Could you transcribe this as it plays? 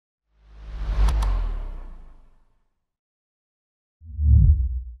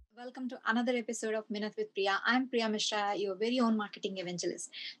Welcome to another episode of Minute with Priya. I'm Priya Mishra, your very own marketing evangelist.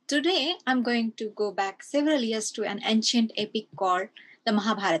 Today, I'm going to go back several years to an ancient epic called the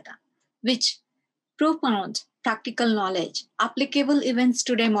Mahabharata, which profound practical knowledge, applicable events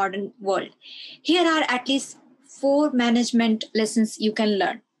to the modern world. Here are at least 4 management lessons you can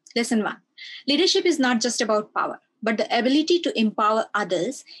learn. Lesson 1. Leadership is not just about power, but the ability to empower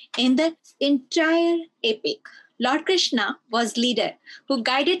others. In the entire epic, Lord Krishna was leader who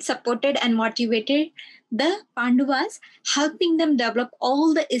guided, supported, and motivated the Pandavas, helping them develop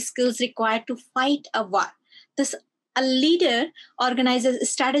all the skills required to fight a war. This a leader organizes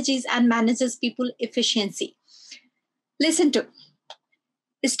strategies and manages people efficiency. Listen to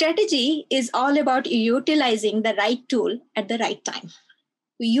strategy is all about utilizing the right tool at the right time.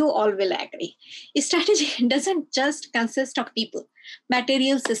 You all will agree. Strategy doesn't just consist of people,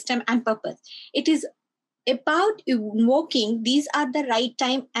 material, system, and purpose. It is about invoking these at the right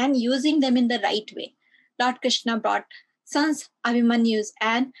time and using them in the right way. Lord Krishna brought sons Abhimanyu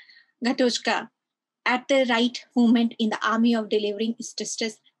and Ghatotka at the right moment in the army of delivering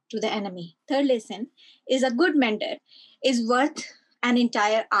justice to the enemy. Third lesson is a good mentor is worth an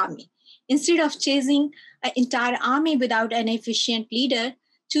entire army. Instead of chasing an entire army without an efficient leader,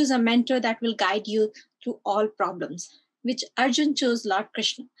 choose a mentor that will guide you through all problems, which Arjun chose Lord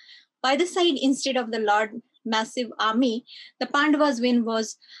Krishna. By the side, instead of the Lord massive army, the Pandavas' win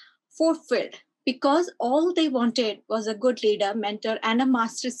was fulfilled because all they wanted was a good leader, mentor, and a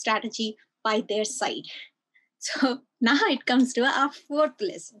master strategy by their side. So now it comes to our fourth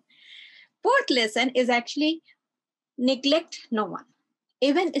lesson. Fourth lesson is actually neglect no one.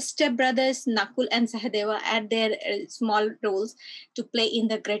 Even stepbrothers Nakul and Sahadeva had their small roles to play in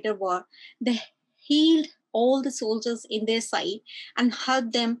the greater war. They healed all the soldiers in their side and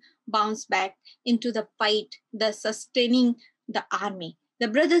helped them bounce back into the fight, thus sustaining the army. The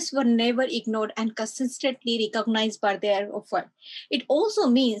brothers were never ignored and consistently recognized by their effort. It also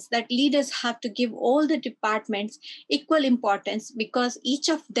means that leaders have to give all the departments equal importance because each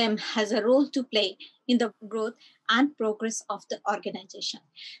of them has a role to play in the growth and progress of the organization.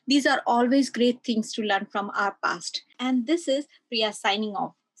 These are always great things to learn from our past. And this is Priya signing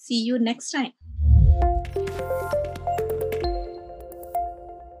off. See you next time.